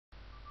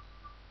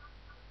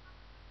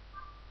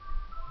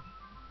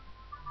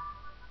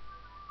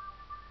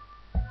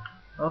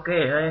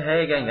Okay,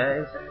 hey again,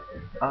 guys.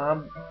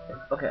 Um,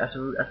 okay,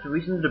 after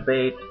recent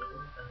debate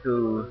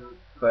to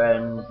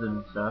friends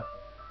and stuff,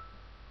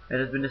 it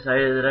has been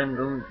decided that I'm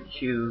going to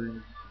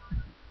choose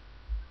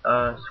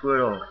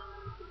Squirtle,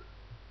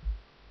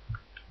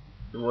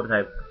 the water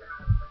type.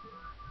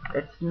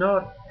 It's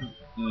not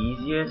the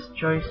easiest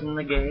choice in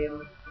the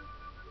game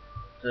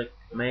to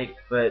make,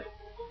 but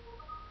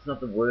it's not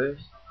the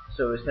worst.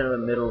 So it's kind of a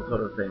middle sort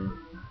of thing.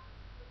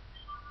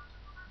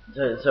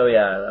 So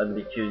yeah, I'm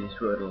gonna be choosing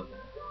Squirtle.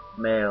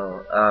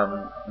 Male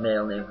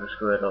name for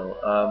Squirtle.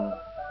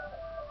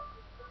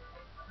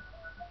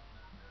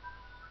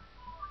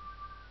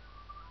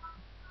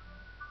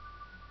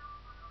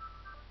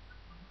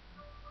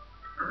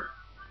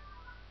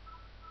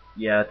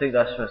 Yeah, I think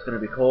that's what it's gonna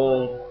be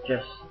called,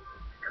 just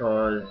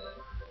because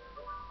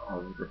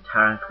of the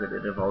tank that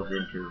it evolves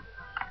into.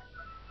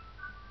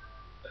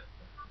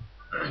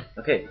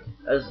 Okay,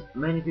 as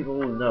many people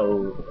will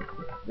know,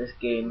 this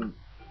game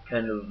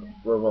kind of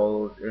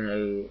revolves in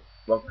a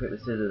rock paper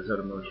scissors sort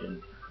of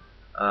motion.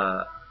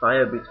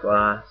 Fire beats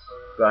grass,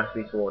 grass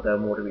beats water,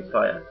 and water beats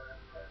fire.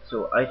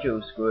 So I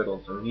chose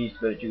Squirtle, so he's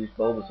going to choose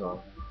Bulbasaur.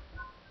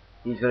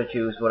 He's going to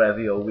choose whatever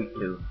you're weak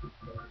to.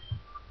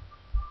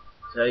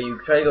 So you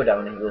try to go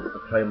down and he'll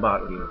try and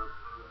battle you.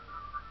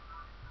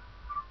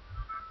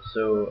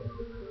 So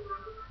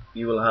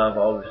you will have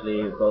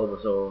obviously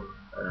Bulbasaur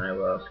and I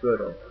will have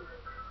Squirtle.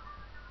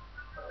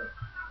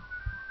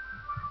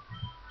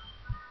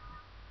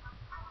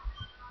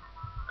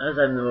 As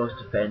I'm the most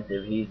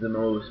defensive, he's the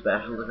most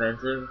special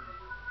defensive.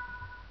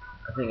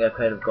 I think I've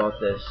kind of got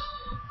this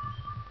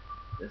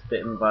bit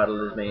in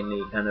battle is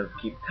mainly kind of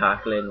keep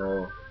tackling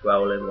or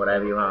growling,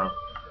 whatever you have.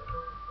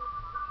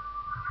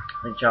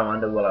 And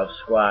Charmander will have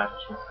Scratch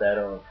instead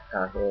of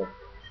tackle.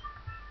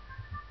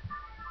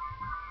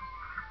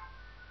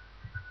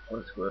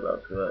 What does Squirtle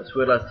have?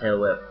 Squirtle has Tail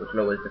Whip, which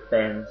lowers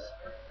defense.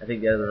 I think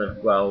the others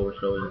have Growl, which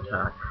lowers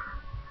attack.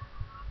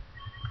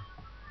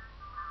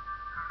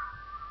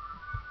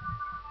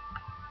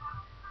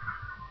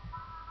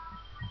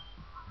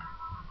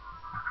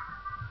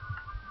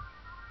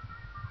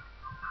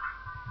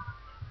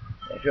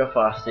 If you're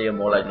faster, you're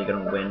more likely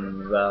going to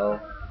win as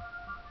well.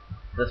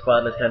 This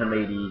battle is kind of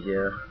made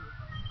easier.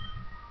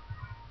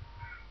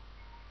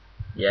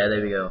 Yeah,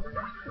 there we go.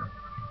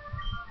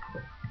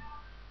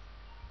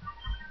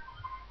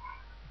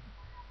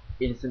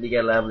 Instantly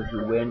get a level if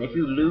you win. If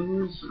you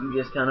lose, you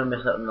just kind of miss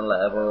out on the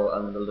level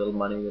and the little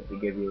money that they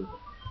give you.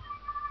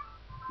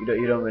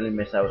 You don't really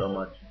miss out on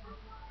much.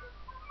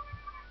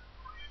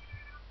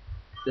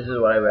 This is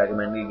what I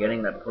recommend you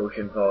getting that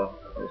potion for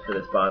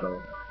this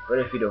battle. But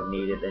if you don't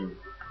need it, then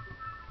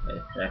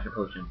it's an extra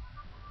potion.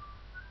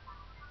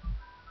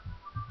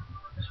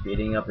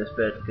 Speeding up this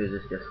bit because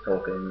it's just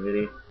talking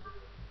really.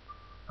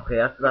 Okay,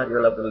 after that you're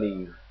allowed to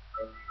leave.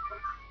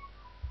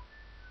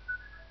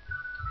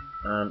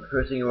 And the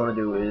first thing you want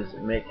to do is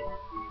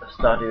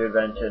start your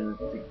adventure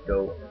to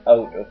go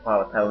out of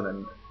Pallet Town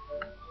and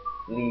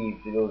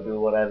leave to go do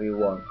whatever you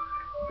want.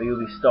 But you'll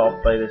be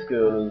stopped by this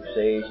girl who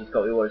says she's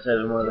got what it says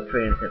on one of the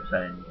training tip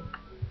signs.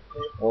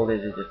 All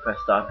this is just press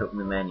start to open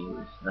the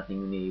menus,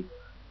 nothing you need.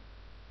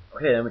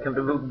 Okay, then we come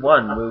to Route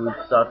 1, where we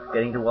start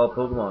getting to wild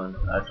Pokemon.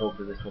 I talked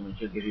to this woman,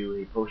 she'll give you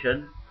a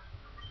potion.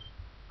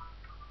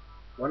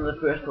 One of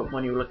the first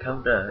Pokemon you will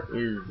encounter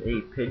is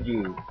a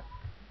Pidgey.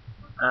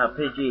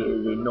 Pidgey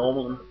is a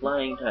normal and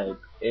flying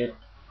type. It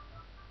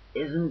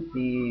isn't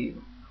the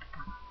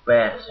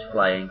best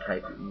flying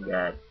type you can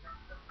get.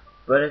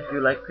 But if you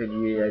like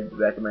Pidgey, I'd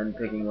recommend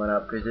picking one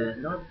up because it's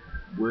not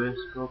the worst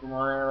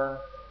Pokemon ever.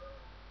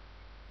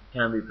 It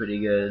can be pretty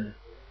good.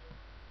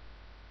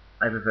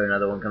 I prefer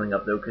another one coming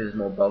up though because it's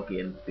more bulky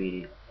and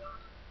speedy.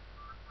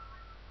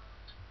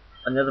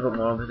 And the other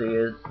Pokemon obviously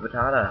is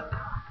Rattata.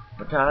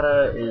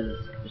 Rattata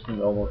is just a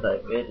normal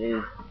type. It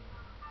is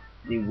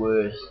the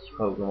worst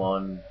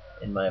Pokemon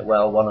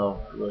one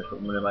of the worst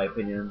Pokemon in my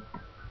opinion.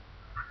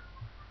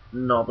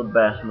 Not the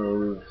best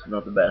moves,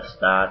 not the best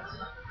stats.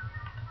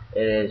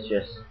 It is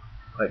just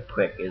quite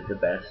quick is the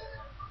best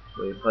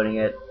way of putting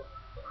it.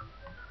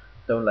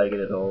 Don't like it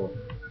at all.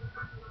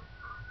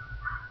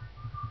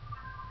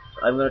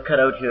 So I'm gonna cut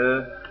out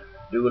here,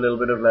 do a little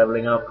bit of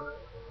leveling up,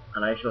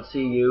 and I shall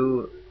see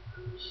you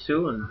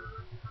soon.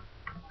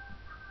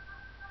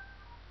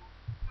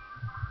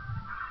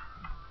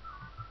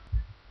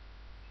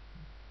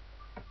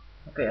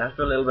 Okay,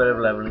 after a little bit of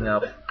leveling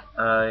up,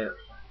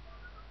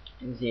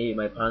 you can see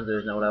my Panzer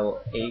is now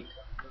level 8.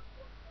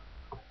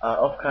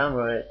 Off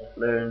camera, it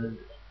learned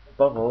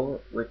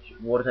Bubble, which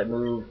water type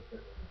move.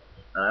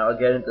 I'll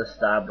get into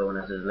stab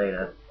bonuses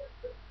later.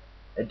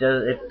 It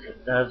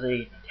has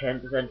a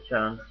 10%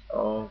 chance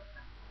of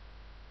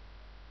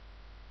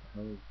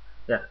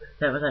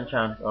 10%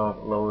 chance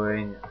of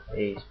lowering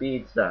a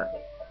speed stat,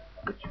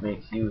 which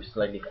makes you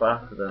slightly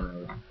faster than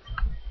those.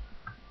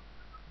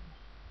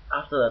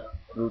 After that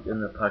route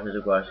in the Patches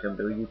of Grass come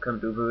through, you come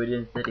to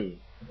Viridian City.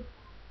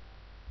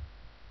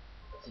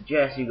 I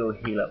suggest you go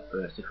heal up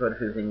first. There's quite a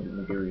few things you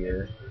can do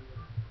here.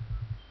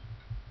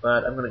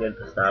 But I'm gonna get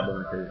into stab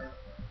bonuses.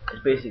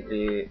 It's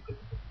basically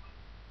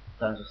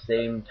has the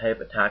same type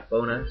attack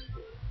bonus,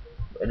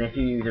 and if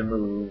you use a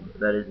move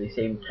that is the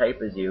same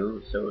type as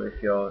you, so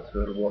if you're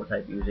sort of water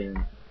type using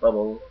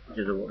Bubble, which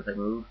is a water type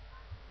move,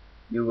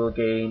 you will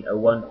gain a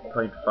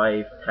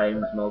 1.5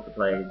 times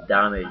multiplied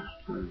damage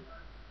to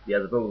the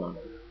other Pokemon,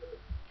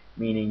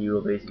 meaning you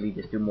will basically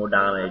just do more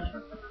damage.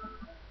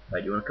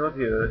 Right, you want to come up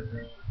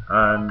here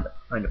and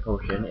find a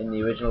potion. In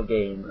the original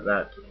game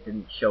that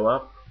didn't show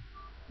up,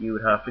 you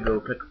would have to go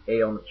click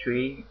A on the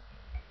tree.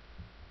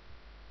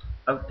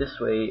 Out this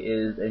way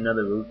is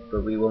another route,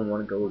 but we won't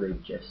want to go there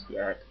just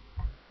yet.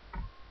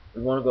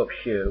 We want to go up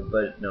here,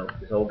 but no,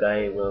 this old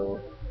guy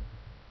will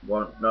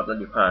not let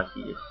you pass.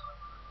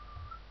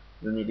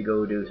 You'll need to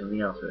go do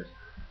something else first,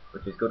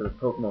 which is go to the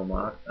Pokemon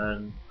Mart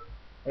and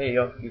hey,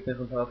 you think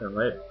I'm talking,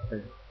 right?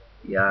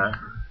 Yeah,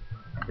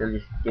 they'll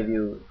just give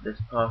you this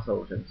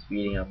parcel and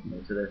speeding up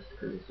most of this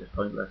because it's just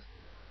pointless.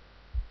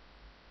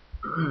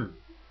 I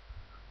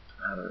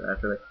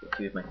have to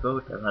excuse my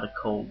throat. I've had a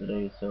cold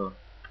today, so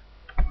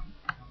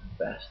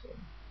best.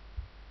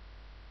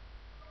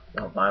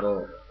 Now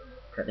battle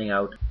cutting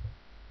out.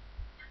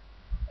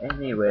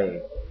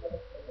 Anyway,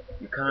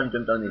 you can't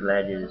jump down these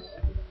ledges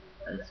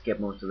and skip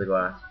most of the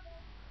grass.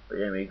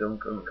 But anyway,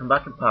 come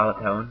back to Pallet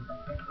Town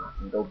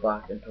and go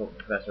back and talk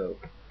to Professor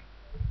Oak.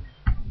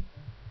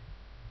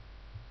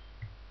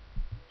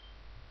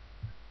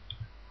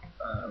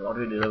 I've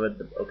already delivered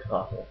the Oak's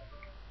parcel.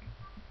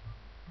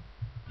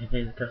 It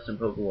contains a custom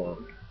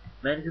Pokeball.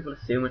 Many people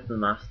assume it's the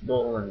Master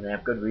Ball, and they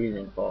have good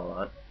reasoning for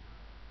that.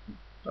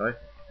 Sorry.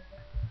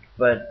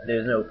 But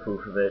there's no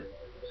proof of it,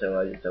 so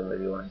I just don't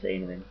really want to say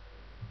anything.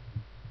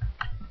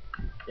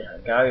 Yeah,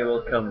 Gary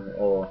will come,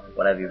 or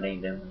whatever you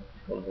named him,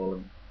 we'll call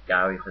him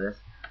Gary for this,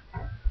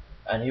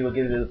 and he will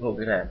give you the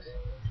Pokédex.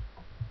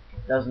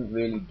 It doesn't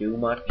really do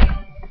much,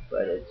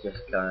 but it's just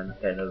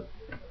kind of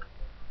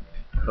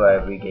for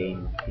every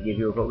game to give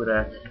you a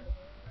Pokédex.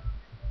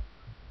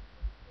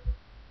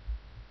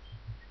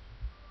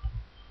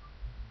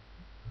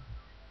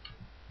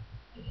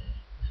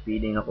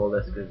 Speeding up all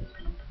this because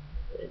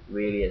it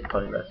really is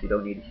pointless. You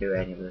don't need to hear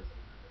any of this.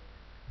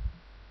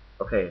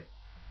 Okay.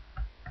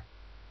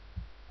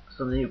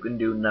 Something you can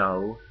do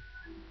now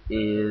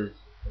is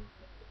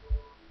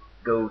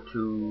go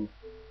to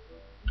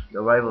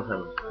your rival's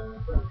house.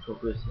 Talk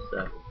to his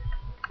sister.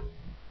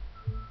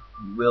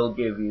 Will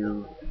give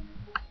you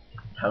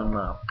town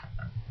map.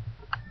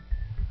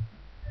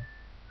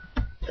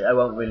 I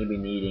won't really be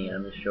needing it.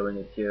 I'm just showing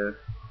it here.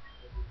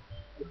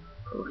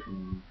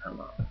 Potion town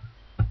map.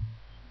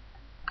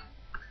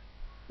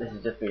 This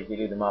is just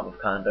basically the map of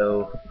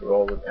Kanto, where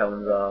all the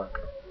towns are.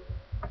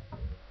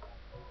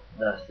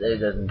 It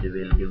doesn't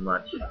really do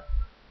much,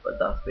 but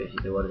that's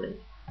basically what it is.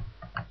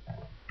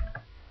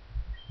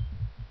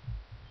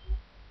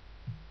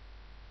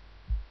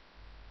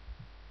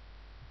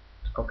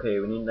 Okay,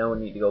 we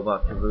need to go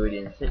back to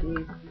Viridian City.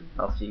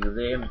 I'll see you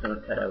there. I'm just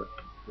gonna cut out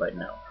right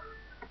now.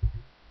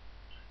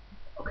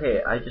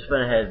 Okay, I just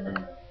went ahead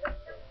and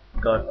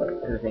got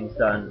 2 things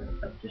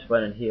done. Just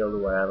went and healed or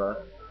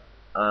whatever,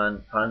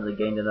 and Panzer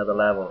gained another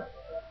level.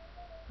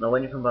 Now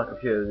when you come back up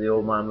here, the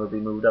old man will be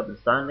moved up and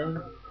standing,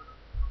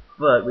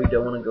 but we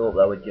don't want to go up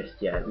that way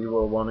just yet. We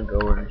will want to go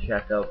and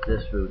check out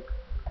this route.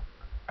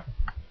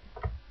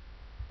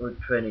 Route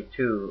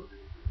 22.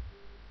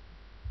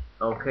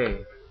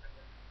 Okay.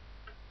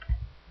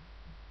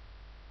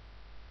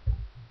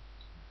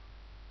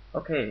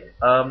 Okay,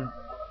 sorry,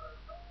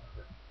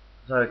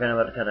 I kind of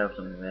had to cut out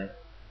something there.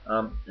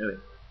 Anyway,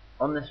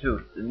 on this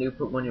route, the new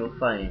Pokemon you'll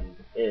find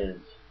is...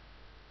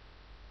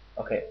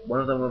 Okay, one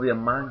of them will be a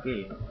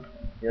Mankey.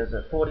 There's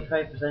a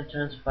 45%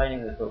 chance of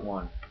finding this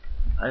Pokemon.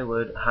 I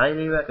would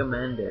highly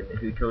recommend it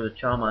if you chose a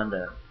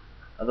Charmander.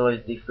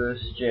 Otherwise the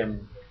first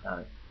gym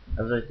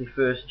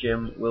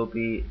will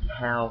be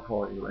hell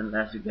for you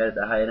unless you get it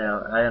at a high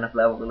enough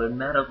level to learn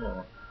Meta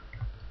Ball.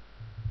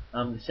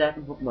 The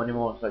second Pokemon you're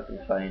most likely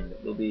to find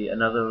will be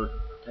another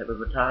type of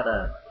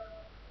Rattata.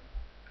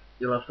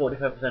 You'll have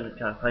 45%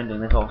 chance of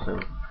finding this also.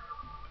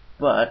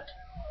 But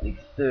the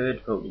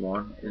third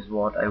Pokemon is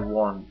what I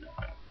want.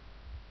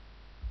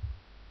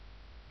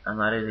 And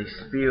that is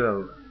a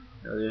Spearow.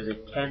 Now there's a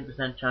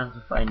 10% chance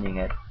of finding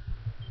it.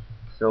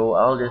 So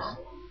I'll just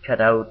cut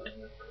out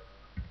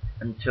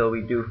until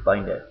we do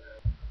find it.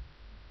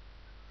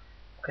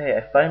 Okay,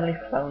 I finally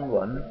found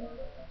one.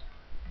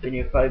 Been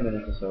here 5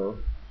 minutes or so.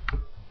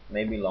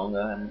 Maybe longer,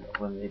 and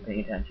when they're paying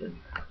attention.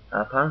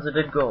 Panzer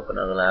did go up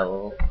another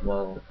level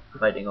while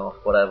fighting off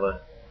whatever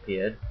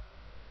appeared,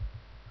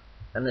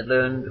 and it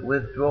learned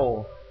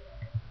Withdraw,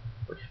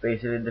 which is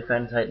basically a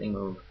defense lightning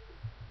move.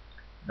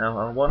 Now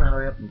I want to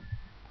hurry up and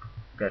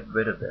get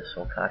rid of this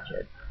or catch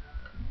it,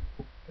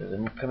 because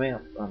I'm coming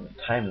up on the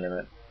time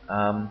limit.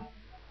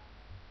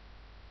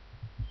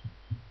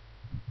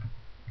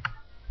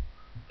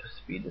 Just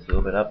speed this a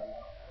little bit up.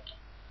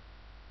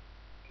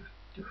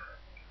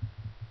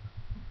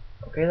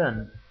 Okay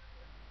then.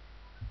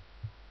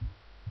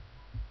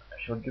 I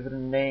shall give it a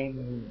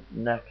name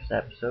next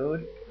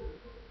episode.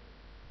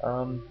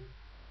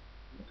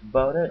 That's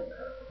about it.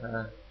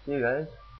 See you guys.